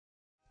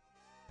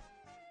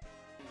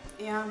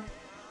Yeah,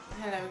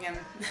 hello again.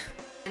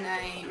 And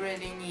I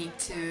really need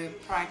to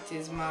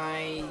practice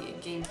my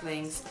game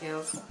playing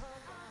skills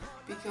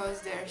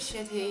because they're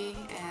shitty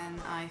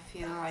and I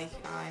feel like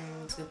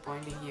I'm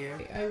disappointing you.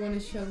 I want to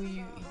show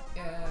you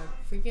a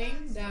free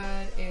game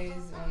that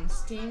is on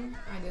Steam.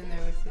 I don't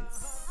know if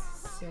it's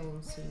still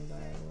on Steam, but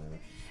whatever.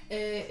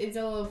 It's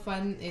a lot of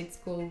fun. It's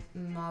called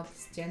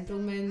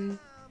Gentelman,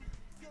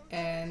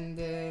 and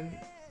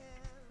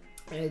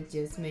it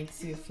just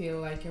makes you feel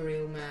like a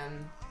real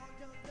man.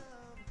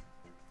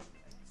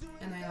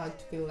 And I like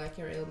to feel like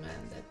a real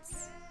man.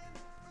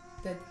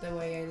 That's the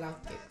way I like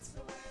it.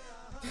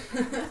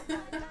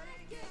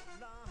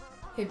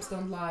 Hips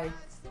don't lie.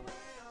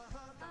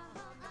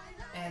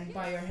 And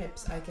by your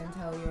hips I can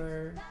tell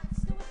you're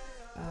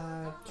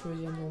a true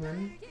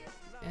gentleman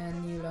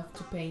and you love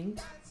to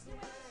paint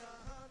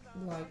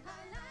like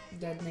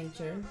that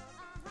nature.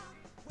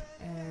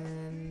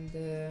 And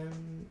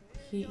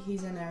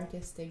he's an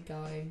artistic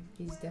guy.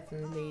 He's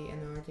definitely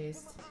an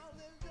artist.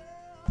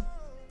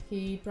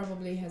 He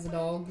probably has a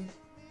dog.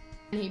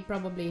 And he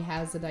probably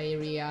has a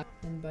diarrhea.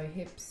 And by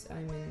hips,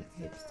 I mean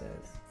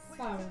hipsters.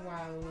 So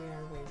while we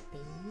are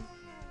waiting,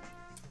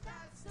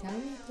 tell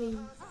me please,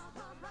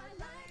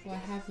 what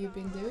have you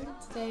been doing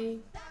today?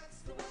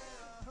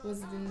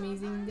 Was it an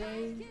amazing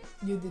day?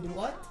 You did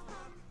what?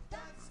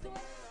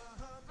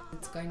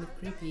 It's kind of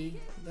creepy,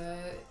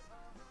 but...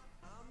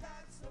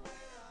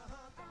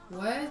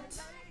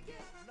 What?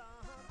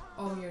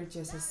 Oh, you're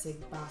just a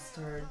sick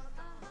bastard.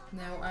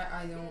 No,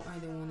 I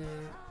don't wanna...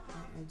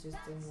 I just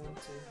don't want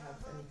to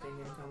have anything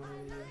in common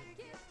with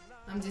you.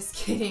 I'm just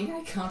kidding,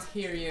 I can't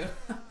hear you.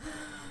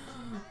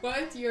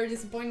 What? You're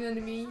disappointed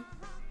in me?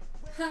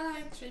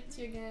 I tricked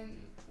you again.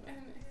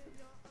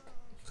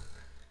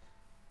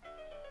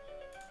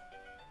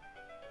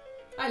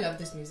 I love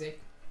this music.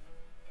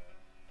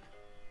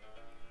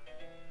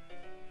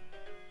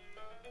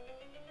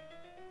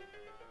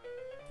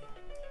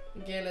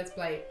 Okay, let's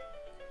play.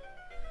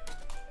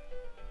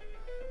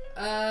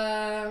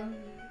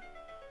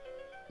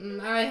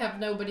 I have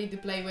nobody to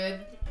play with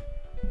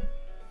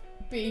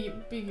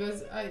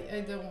because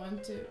I don't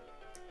want to.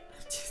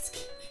 I'm just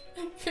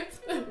kidding. I have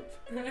no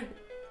friends.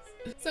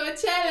 So a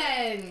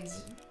challenge.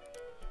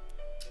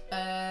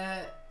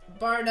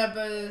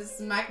 Barnabas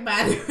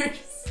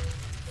McManners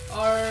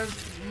or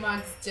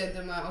Max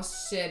Gentleman. Oh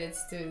shit!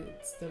 It's too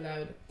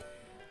loud.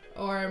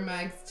 Or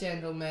Max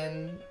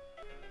Gentleman.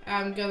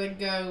 I'm gonna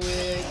go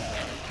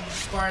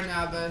with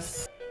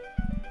Barnabas.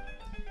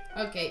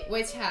 Okay,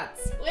 which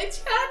hats?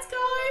 Which hats,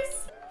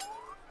 guys?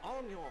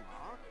 On your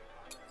mark.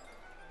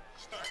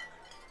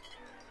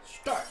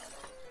 Start.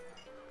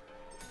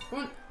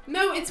 One.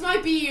 No, it's my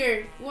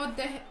beer. What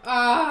the heck?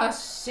 Ah,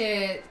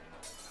 shit.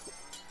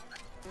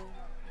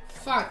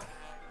 Fuck.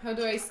 How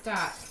do I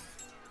start?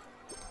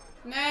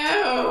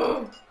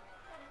 No.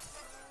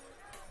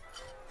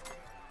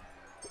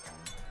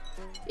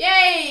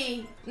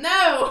 Yay!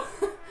 No.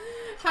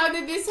 How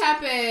did this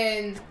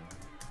happen?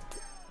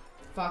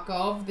 Fuck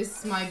off, this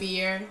is my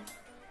beer.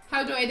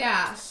 How do I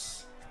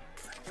dash?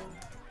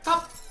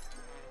 Hop!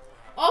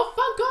 Oh,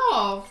 fuck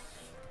off!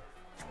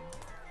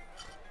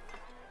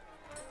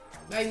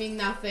 I mean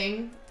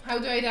nothing. How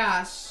do I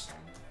dash?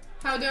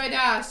 How do I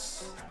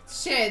dash?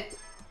 Shit!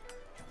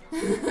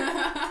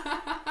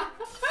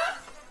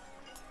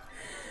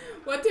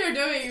 What they're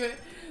doing?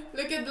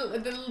 Look at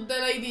the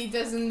lady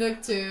doesn't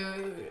look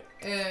too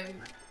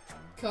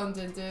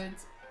contented.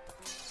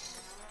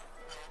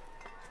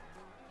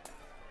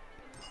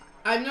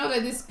 I'm not a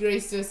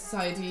disgrace to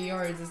society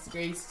or a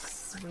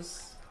disgrace.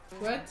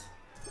 What?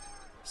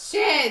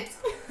 Shit!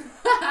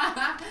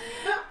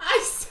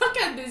 I suck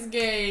at this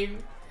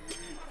game.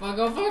 Fuck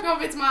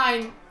off, it's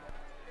mine.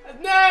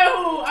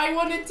 No! I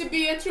wanted to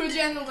be a true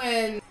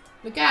gentleman.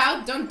 Look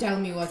out, don't tell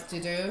me what to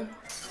do.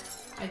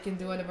 I can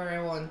do whatever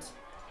I want.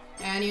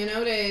 And you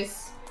know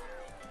this.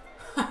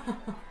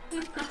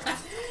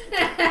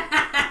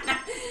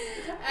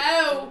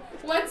 Oh,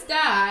 what's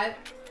that?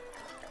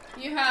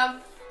 You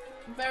have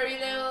very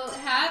little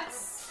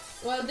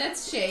hats? Well,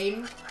 that's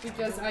shame,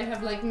 because I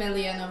have like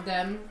million of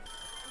them.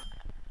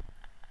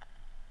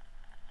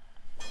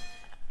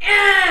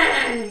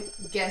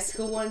 Guess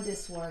who won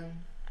this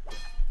one?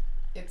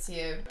 It's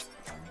you.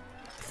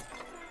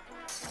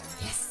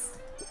 Yes!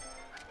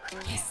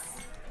 Yes!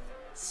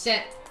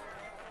 Shit!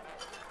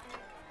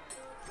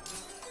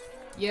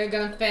 You're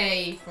gonna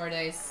pay for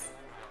this.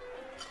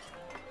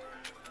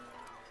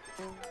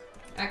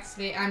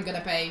 Actually, I'm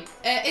gonna pay.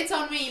 It's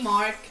on me,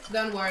 Mark.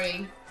 Don't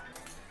worry.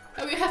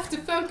 Oh, we have to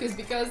focus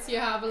because you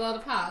have a lot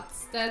of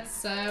hats. That's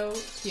so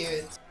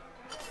cute.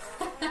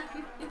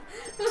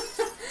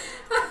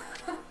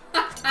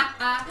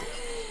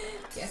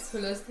 Guess who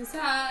lost his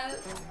hat?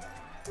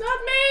 Not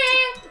me!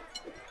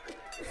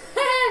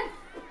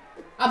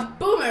 A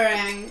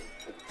boomerang!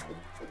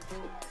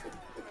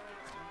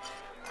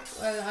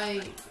 Well,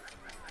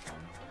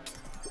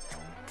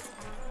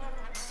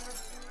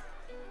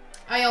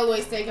 I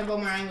always take a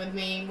boomerang with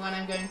me when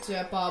I'm going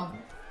to a pub.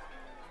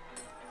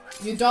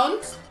 You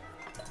don't?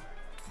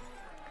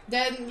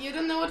 then you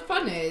don't know what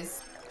fun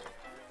is.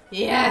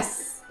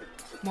 Yes!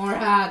 More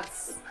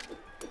hats.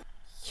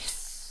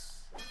 Yes!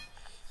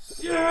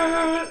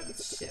 Yeah!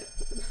 Shit.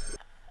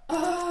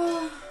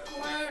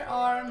 Where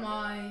are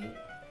my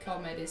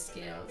comedy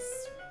skills?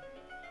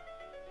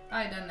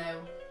 I don't know.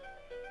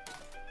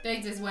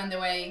 They just went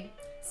away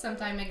some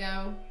time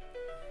ago.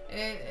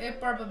 They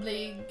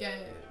probably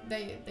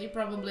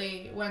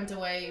went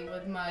away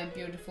with my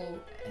beautiful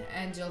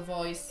angel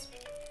voice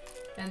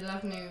and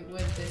left me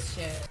with this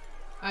shit.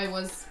 I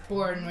was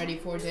born ready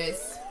for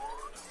this.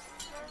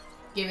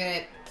 Give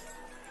it.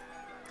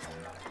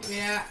 Give me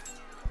that.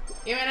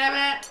 Give me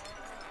that.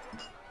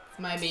 It's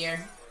my beer.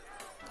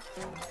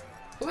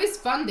 Who is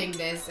funding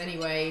this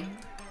anyway?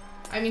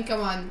 I mean,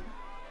 come on.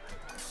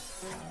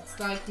 It's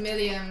like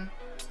million.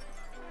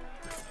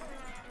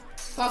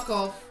 Fuck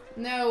off.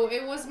 No,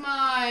 it was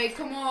my.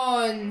 Come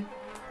on.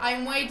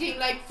 I'm waiting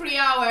like 3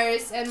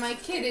 hours and my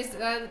kid is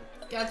at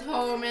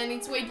home and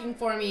it's waiting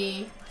for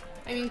me.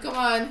 I mean, come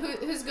on.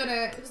 Who's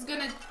gonna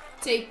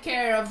take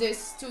care of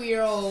this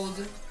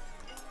 2-year-old?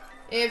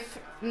 If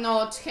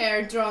not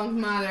her drunk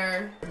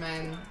mother,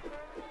 man.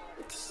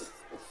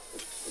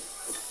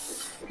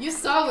 You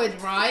saw it,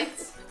 right?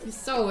 You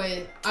saw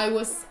it. I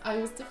was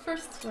the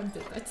first one to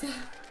that.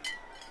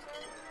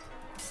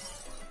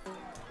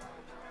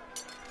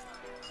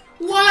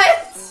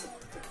 What?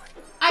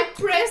 I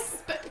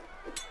pressed.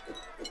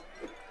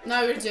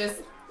 No, we're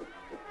just.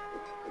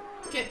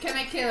 Can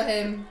I kill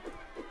him?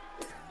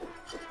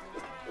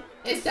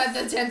 Is that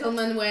the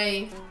gentleman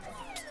way?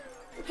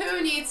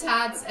 Who needs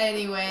hats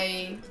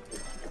anyway?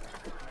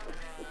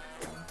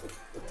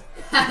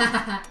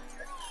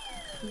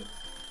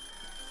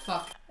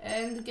 Fuck.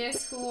 And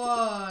guess who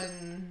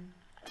won?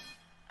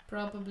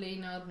 Probably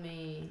not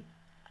me.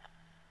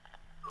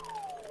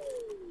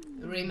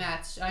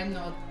 Rematch. I'm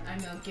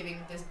not giving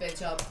this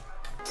bitch up.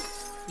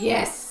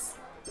 Yes!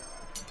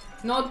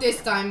 Not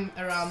this time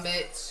around,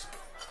 bitch.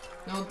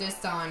 Not this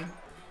time.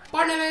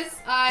 Barnabas,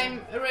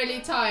 I'm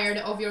really tired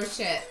of your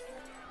shit.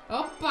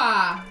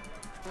 Oppa!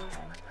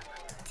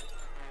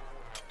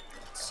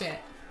 Shit.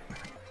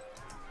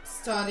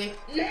 Starting.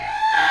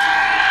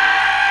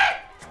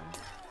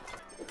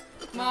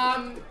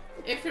 Mom,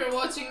 if you're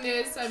watching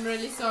this, I'm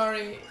really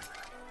sorry.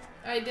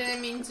 I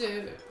didn't mean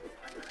to.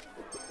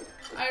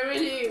 I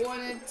really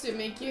wanted to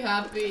make you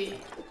happy.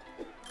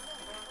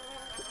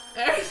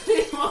 I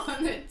really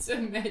wanted to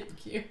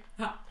make you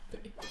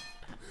happy.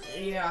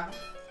 Yeah.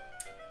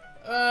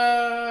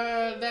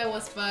 That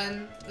was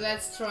fun.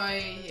 Let's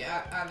try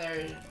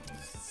other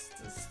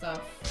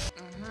stuff.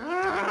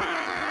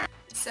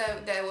 So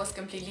that was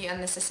completely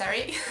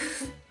unnecessary.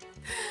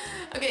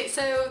 Okay,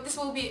 so this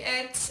will be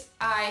it.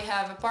 I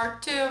have a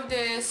part 2 of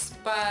this,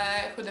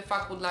 but who the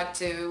fuck would like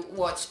to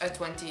watch a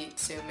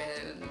 22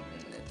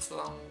 minutes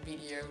long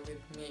video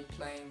with me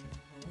playing?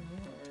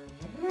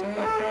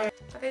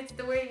 But it's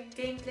the way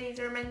gameplays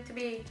are meant to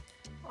be.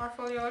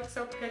 Orfl, you look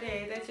so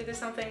pretty. Did you do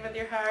something with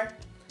your hair?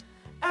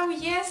 Oh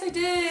yes, I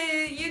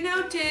did. You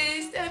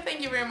noticed. Oh,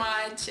 thank you very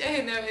much.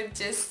 I know it's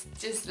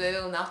just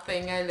little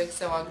nothing. I look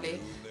so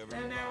ugly.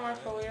 No,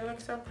 Orfl, you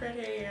look so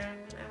pretty, and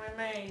I'm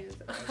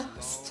amazed. Oh,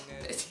 stop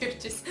it.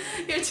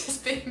 You're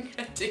just being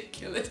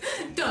ridiculous.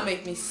 Don't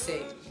make me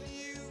sing.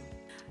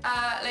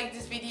 Like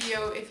this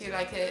video if you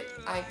like it.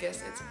 I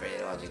guess it's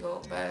pretty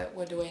logical, but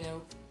what do I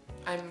know?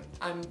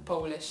 I'm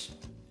Polish.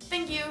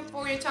 Thank you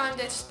for your time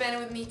that you spent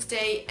with me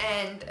today,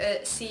 and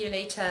see you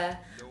later,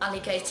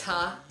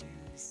 alligator.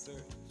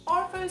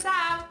 Orfl's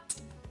out!